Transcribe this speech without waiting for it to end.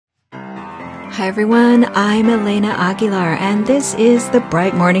Hi everyone, I'm Elena Aguilar and this is the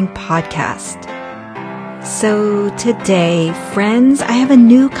Bright Morning Podcast. So today, friends, I have a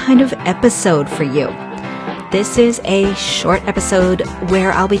new kind of episode for you. This is a short episode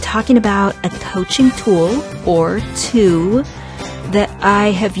where I'll be talking about a coaching tool or two that I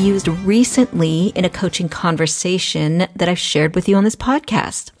have used recently in a coaching conversation that I've shared with you on this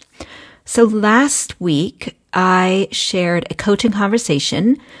podcast. So last week, I shared a coaching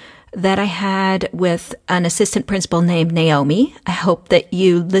conversation that I had with an assistant principal named Naomi. I hope that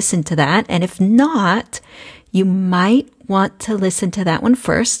you listened to that. And if not, you might want to listen to that one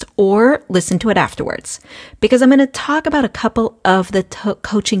first or listen to it afterwards, because I'm going to talk about a couple of the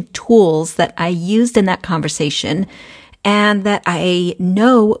coaching tools that I used in that conversation and that I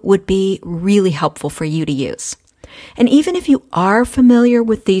know would be really helpful for you to use. And even if you are familiar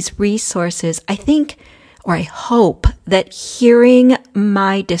with these resources, I think, or I hope, that hearing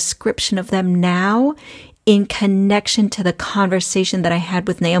my description of them now in connection to the conversation that I had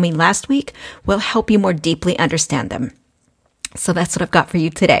with Naomi last week will help you more deeply understand them. So that's what I've got for you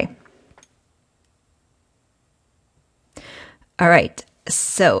today. All right.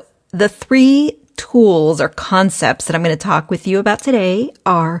 So the three tools or concepts that I'm going to talk with you about today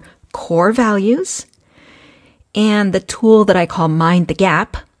are core values, and the tool that I call Mind the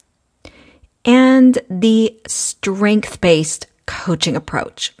Gap, and the strength-based coaching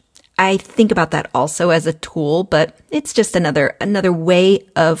approach. I think about that also as a tool, but it's just another way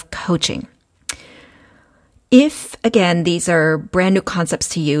of coaching. If, again, these are brand new concepts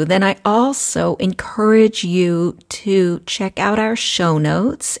to you, then I also encourage you to check out our show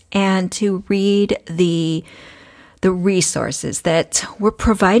notes and to read the resources that we're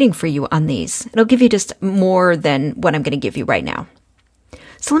providing for you on these. It'll give you just more than what I'm going to give you right now.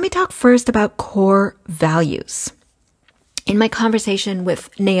 So let me talk first about core values. In my conversation with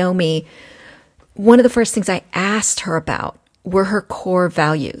Naomi, one of the first things I asked her about were her core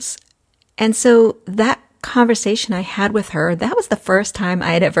values. And so that conversation I had with her, that was the first time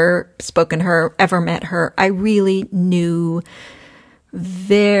I had ever spoken to her, ever met her. I really knew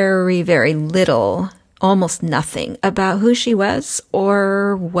very, very little, almost nothing about who she was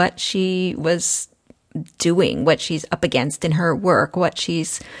or what she was doing, what she's up against in her work, what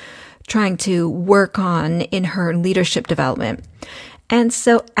she's trying to work on in her leadership development. And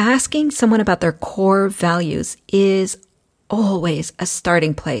so asking someone about their core values is always a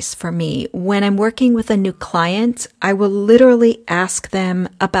starting place for me. When I'm working with a new client, I will literally ask them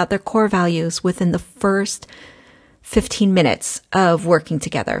about their core values within the first 15 minutes of working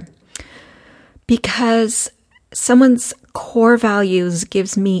together. Because someone's core values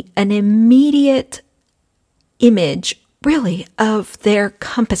gives me an immediate image, really, of their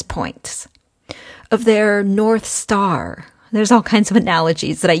compass points, of their North Star. There's all kinds of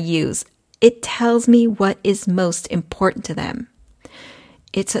analogies that I use. It tells me what is most important to them.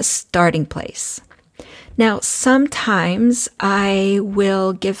 It's a starting place. Now, sometimes I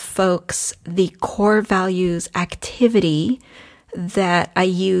will give folks the core values activity that I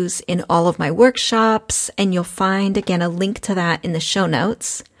use in all of my workshops, and you'll find, again, a link to that in the show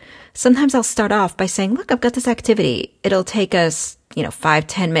notes. Sometimes I'll start off by saying, look, I've got this activity. It'll take us,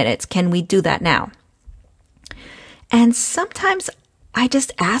 5-10 minutes. Can we do that now? And sometimes I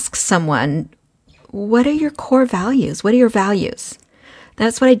just ask someone, what are your core values? What are your values?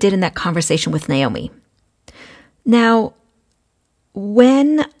 That's what I did in that conversation with Naomi. Now,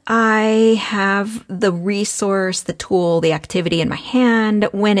 when I have the resource, the tool, the activity in my hand,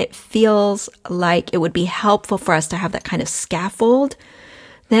 when it feels like it would be helpful for us to have that kind of scaffold,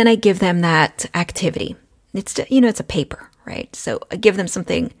 then I give them that activity. It's a paper, right? So I give them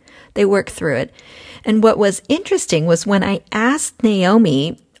something, they work through it. And what was interesting was when I asked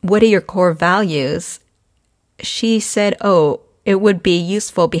Naomi, what are your core values? She said, it would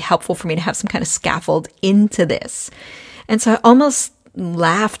be helpful for me to have some kind of scaffold into this. And so I almost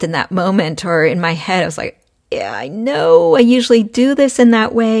laughed in that moment, or in my head, I was like, yeah, I know I usually do this in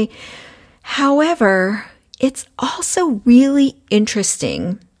that way. However, it's also really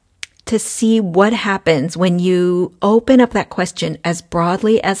interesting to see what happens when you open up that question as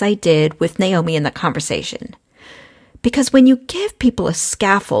broadly as I did with Naomi in the conversation. Because when you give people a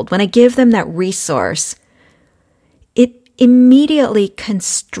scaffold, when I give them that resource, it immediately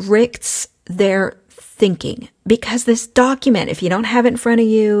constricts their thinking. Because this document, if you don't have it in front of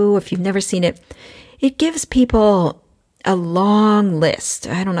you, if you've never seen it, it gives people a long list.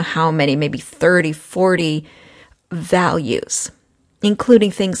 I don't know how many, maybe 30, 40 values, including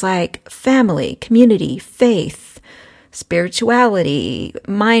things like family, community, faith, spirituality,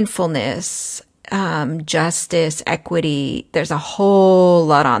 mindfulness, justice, equity. There's a whole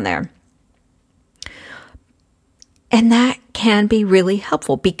lot on there. And that can be really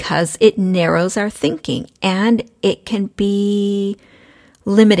helpful because it narrows our thinking, and it can be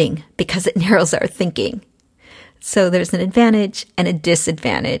limiting because it narrows our thinking. So there's an advantage and a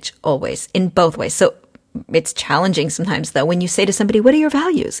disadvantage always in both ways. So it's challenging sometimes though when you say to somebody, what are your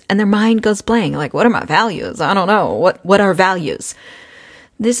values? And their mind goes blank. Like, what are my values? I don't know. What are values?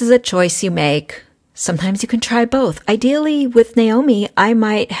 This is a choice you make. Sometimes you can try both. Ideally with Naomi, I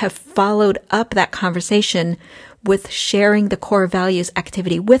might have followed up that conversation with sharing the core values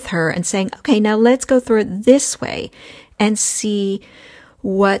activity with her and saying, okay, now let's go through it this way and see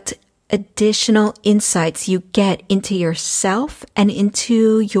what additional insights you get into yourself and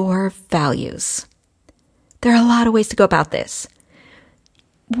into your values. There are a lot of ways to go about this.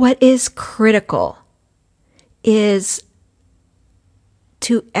 What is critical is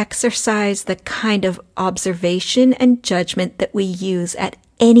to exercise the kind of observation and judgment that we use at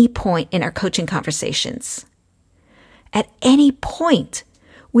any point in our coaching conversations. At any point,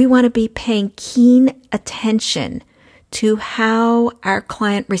 we want to be paying keen attention to how our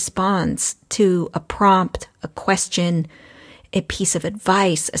client responds to a prompt, a question, a piece of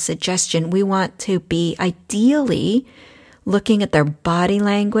advice, a suggestion. We want to be ideally looking at their body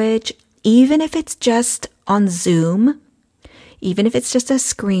language, even if it's just on Zoom, even if it's just a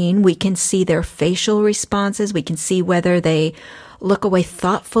screen, we can see their facial responses. We can see whether they look away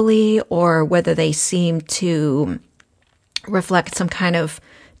thoughtfully or whether they seem to reflect some kind of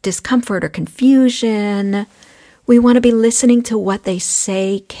discomfort or confusion. We want to be listening to what they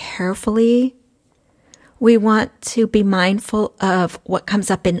say carefully. We want to be mindful of what comes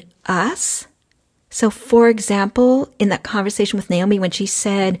up in us. So, for example, in that conversation with Naomi, when she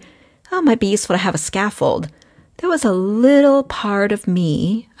said, oh, it might be useful to have a scaffold, there was a little part of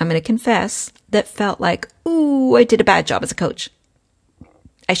me, I'm going to confess, that felt like, ooh, I did a bad job as a coach.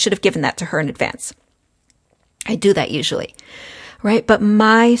 I should have given that to her in advance. I do that usually, right? But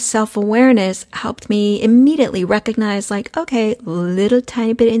my self-awareness helped me immediately recognize like, okay, little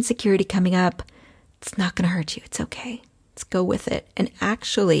tiny bit of insecurity coming up. It's not going to hurt you. It's okay. Let's go with it. And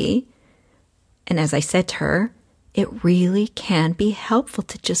actually, and as I said to her, it really can be helpful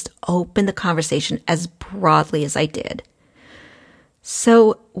to just open the conversation as broadly as I did.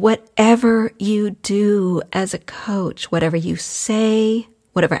 So whatever you do as a coach, whatever you say,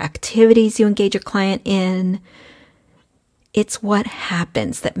 whatever activities you engage your client in, it's what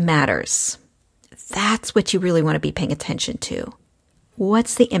happens that matters. That's what you really want to be paying attention to.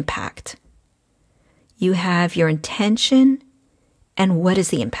 What's the impact? You have your intention, and what is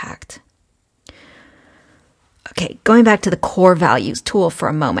the impact? Okay, going back to the core values tool for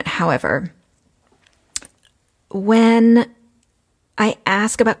a moment, however, when I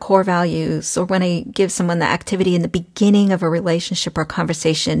ask about core values or when I give someone the activity in the beginning of a relationship or a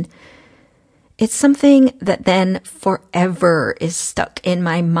conversation, it's something that then forever is stuck in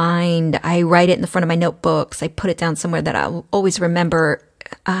my mind. I write it in the front of my notebooks. I put it down somewhere that I'll always remember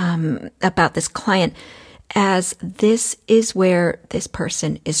about this client, as this is where this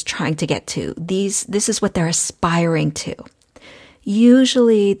person is trying to get to. This is what they're aspiring to.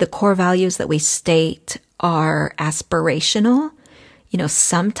 Usually the core values that we state are aspirational. You know,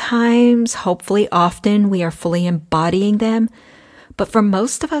 sometimes, hopefully often, we are fully embodying them. But for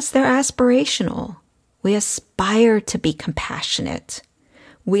most of us, they're aspirational. We aspire to be compassionate.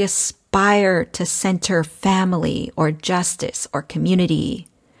 We aspire to center family or justice or community.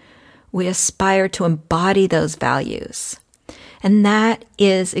 We aspire to embody those values. And that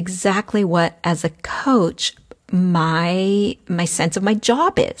is exactly what, as a coach, my sense of my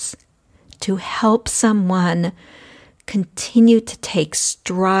job is. To help someone continue to take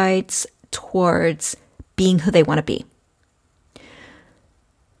strides towards being who they want to be.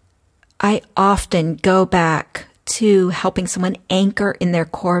 I often go back to helping someone anchor in their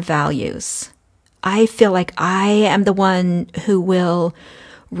core values. I feel like I am the one who will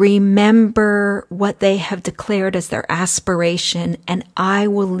remember what they have declared as their aspiration, and I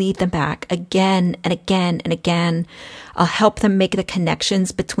will lead them back again and again and again. I'll help them make the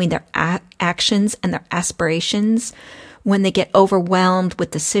connections between their actions and their aspirations. When they get overwhelmed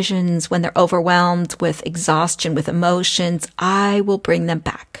with decisions, when they're overwhelmed with exhaustion, with emotions, I will bring them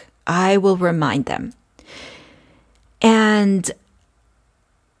back. I will remind them. And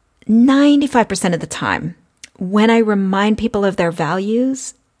 95% of the time, when I remind people of their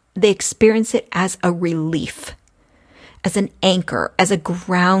values, they experience it as a relief, as an anchor, as a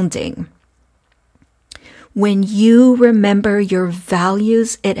grounding. When you remember your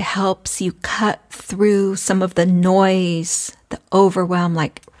values, it helps you cut through some of the noise, the overwhelm,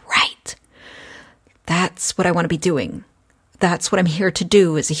 like, right, that's what I want to be doing. That's what I'm here to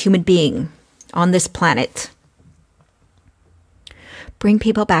do as a human being on this planet. bring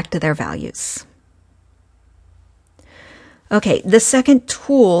people back to their values. Okay, the second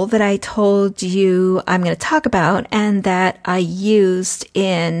tool that I told you I'm going to talk about and that I used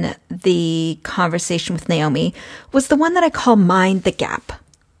in the conversation with Naomi was the one that I call Mind the Gap.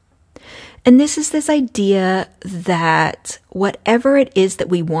 And this is this idea that whatever it is that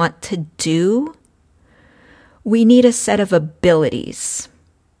we want to do, we need a set of abilities.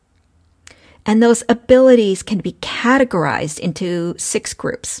 And those abilities can be categorized into 6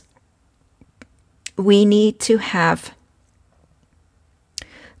 groups. We need to have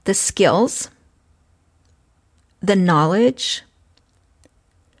the skills, the knowledge,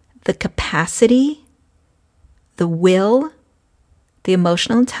 the capacity, the will, the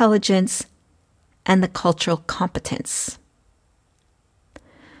emotional intelligence, and the cultural competence.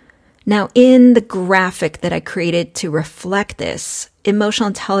 Now, in the graphic that I created to reflect this, emotional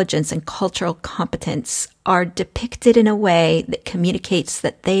intelligence and cultural competence are depicted in a way that communicates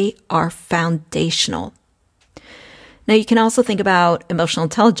that they are foundational. Now, you can also think about emotional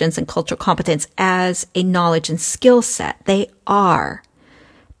intelligence and cultural competence as a knowledge and skill set. They are.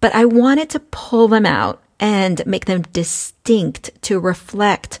 But I wanted to pull them out and make them distinct to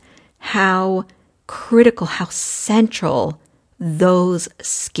reflect how critical, how central those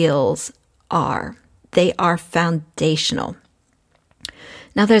skills are. They are foundational.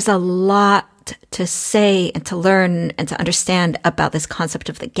 Now, there's a lot to say and to learn and to understand about this concept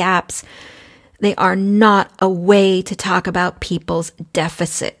of the gaps. They are not a way to talk about people's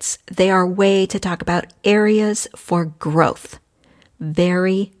deficits. They are a way to talk about areas for growth.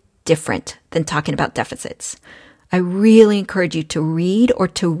 Very different than talking about deficits. I really encourage you to read or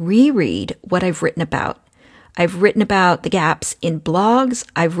to reread what I've written about. I've written about the gaps in blogs.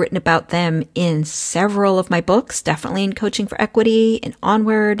 I've written about them in several of my books, definitely in Coaching for Equity and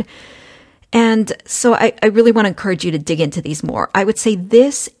Onward. And so I really want to encourage you to dig into these more. I would say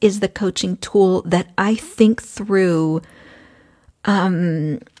this is the coaching tool that I think through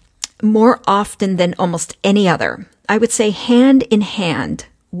more often than almost any other. I would say hand in hand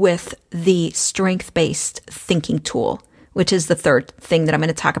with the strength-based thinking tool, which is the third thing that I'm going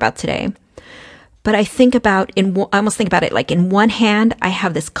to talk about today. But I almost think about it like in one hand, I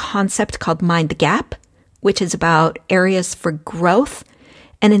have this concept called Mind the Gap, which is about areas for growth.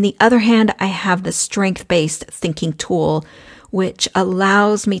 And in the other hand, I have the strength-based thinking tool, which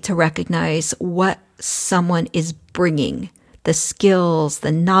allows me to recognize what someone is bringing, the skills,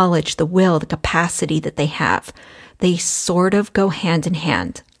 the knowledge, the will, the capacity that they have. They sort of go hand in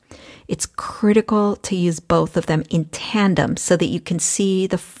hand. It's critical to use both of them in tandem so that you can see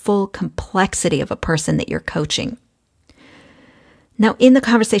the full complexity of a person that you're coaching. Now, in the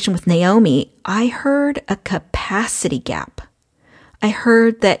conversation with Naomi, I heard a capacity gap. I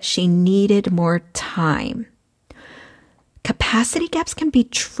heard that she needed more time. Capacity gaps can be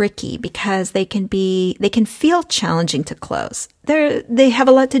tricky because they can feel challenging to close. They have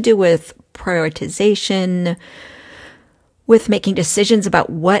a lot to do with prioritization, with making decisions about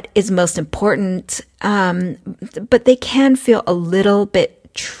what is most important, but they can feel a little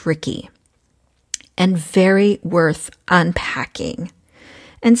bit tricky and very worth unpacking.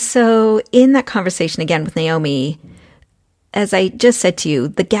 And so in that conversation again with Naomi, as I just said to you,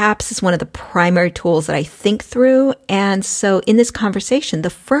 the gaps is one of the primary tools that I think through. And so in this conversation, the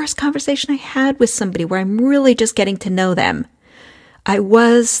first conversation I had with somebody where I'm really just getting to know them, I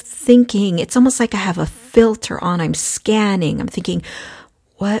was thinking, it's almost like I have a filter on. I'm scanning. I'm thinking,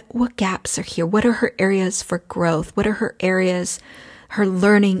 what gaps are here? What are her areas for growth? What are her areas, her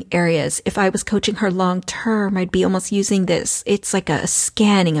learning areas? If I was coaching her long term, I'd be almost using this. It's like a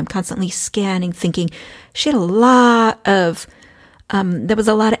scanning. I'm constantly scanning, thinking she had a lot of, there was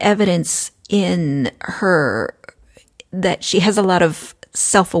a lot of evidence in her that she has a lot of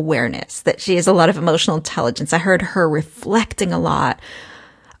self-awareness, that she has a lot of emotional intelligence. I heard her reflecting a lot.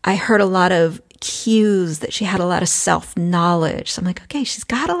 I heard a lot of cues that she had a lot of self-knowledge. So I'm like, okay, I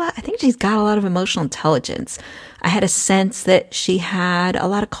think she's got a lot of emotional intelligence. I had a sense that she had a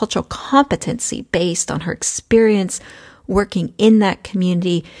lot of cultural competency based on her experience working in that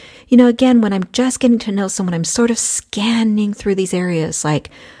community. You know, again, when I'm just getting to know someone, I'm sort of scanning through these areas like,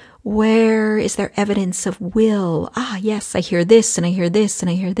 where is there evidence of will? Ah, yes, I hear this and I hear this and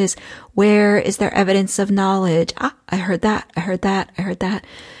I hear this. Where is there evidence of knowledge? Ah, I heard that, I heard that, I heard that.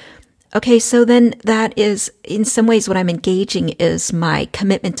 Okay, so then that is, in some ways, what I'm engaging is my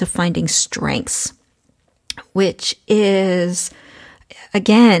commitment to finding strengths, which is,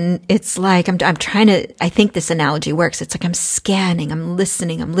 again, it's like I'm trying to, I think this analogy works. It's like I'm scanning, I'm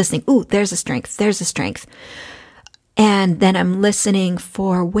listening. Ooh, there's a strength, there's a strength. And then I'm listening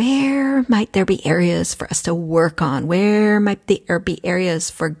for where might there be areas for us to work on? Where might there be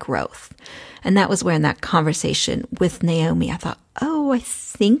areas for growth? And that was where in that conversation with Naomi, I thought, I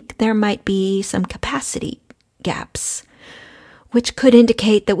think there might be some capacity gaps, which could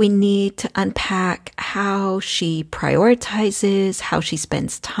indicate that we need to unpack how she prioritizes, how she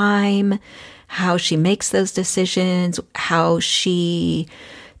spends time, how she makes those decisions, how she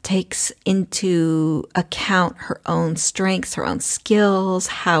takes into account her own strengths, her own skills,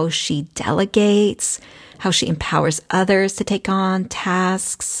 how she delegates, how she empowers others to take on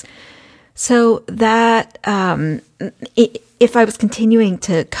tasks. So that, if I was continuing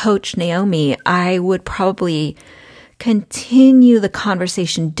to coach Naomi, I would probably continue the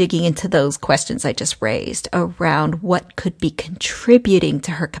conversation digging into those questions I just raised around what could be contributing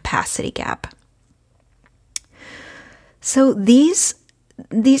to her capacity gap. So these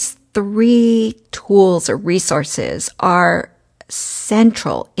 3 tools or resources are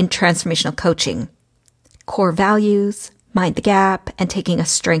central in transformational coaching: core values, mind the gap, and taking a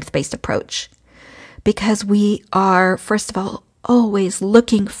strength-based approach. Because we are, first of all, always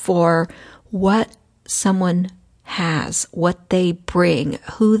looking for what someone has, what they bring,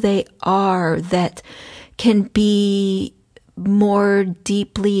 who they are that can be more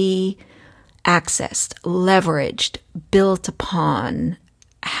deeply accessed, leveraged, built upon,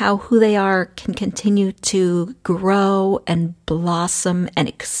 how who they are can continue to grow and blossom and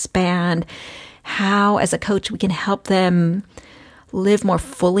expand, how as a coach we can help them live more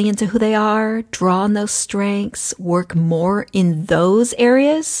fully into who they are, draw on those strengths, work more in those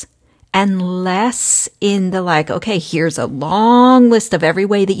areas and less in the okay, here's a long list of every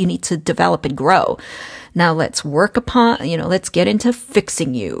way that you need to develop and grow. Now let's work upon, let's get into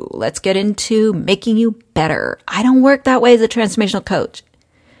fixing you. Let's get into making you better. I don't work that way as a transformational coach.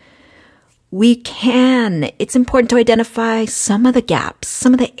 It's important to identify some of the gaps,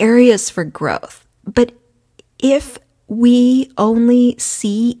 some of the areas for growth. But if we only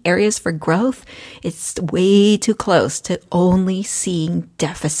see areas for growth, it's way too close to only seeing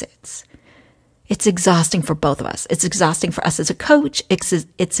deficits. It's exhausting for both of us. It's exhausting for us as a coach.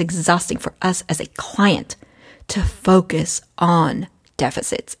 It's exhausting for us as a client to focus on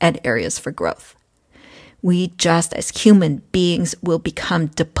deficits and areas for growth. We just, as human beings, will become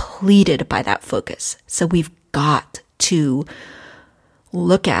depleted by that focus. So we've got to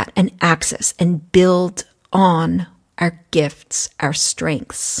look at and access and build on our gifts, our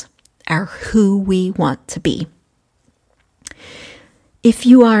strengths, our who we want to be. If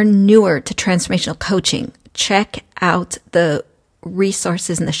you are newer to transformational coaching, check out the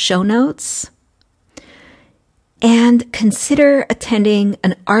resources in the show notes and consider attending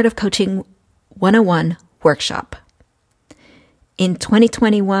an Art of Coaching 101 workshop. In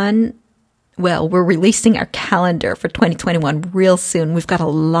 2021, we're releasing our calendar for 2021 real soon. We've got a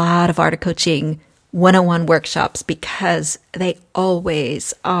lot of Art of Coaching 101 workshops because they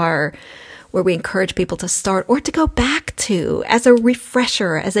always are where we encourage people to start or to go back to as a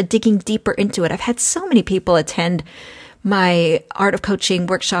refresher, as a digging deeper into it. I've had so many people attend my Art of Coaching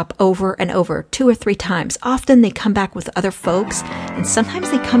workshop over and over, 2 or 3 times. Often they come back with other folks, and sometimes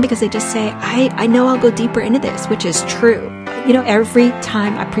they come because they just say, I know I'll go deeper into this, which is true. Every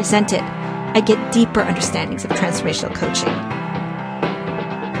time I present it, I get deeper understandings of transformational coaching.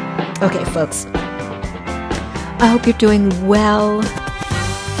 Okay, folks. I hope you're doing well.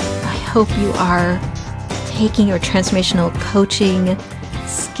 I hope you are taking your transformational coaching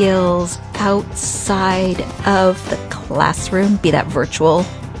skills outside of the classroom, be that virtual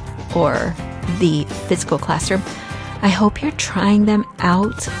or the physical classroom. I hope you're trying them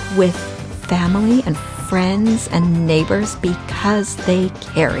out with family and friends and neighbors because they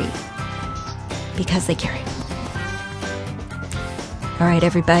carry. Because they carry. All right,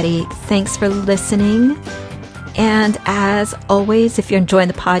 everybody. Thanks for listening. And as always, if you're enjoying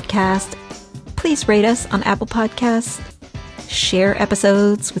the podcast, please rate us on Apple Podcasts. Share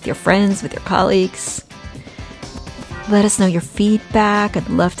episodes with your friends, with your colleagues. Let us know your feedback. I'd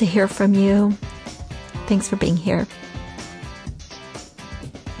love to hear from you. Thanks for being here.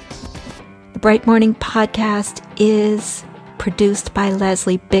 The Bright Morning Podcast is produced by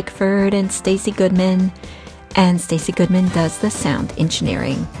Leslie Bickford and Stacy Goodman. And Stacy Goodman does the sound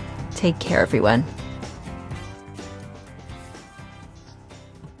engineering. Take care, everyone.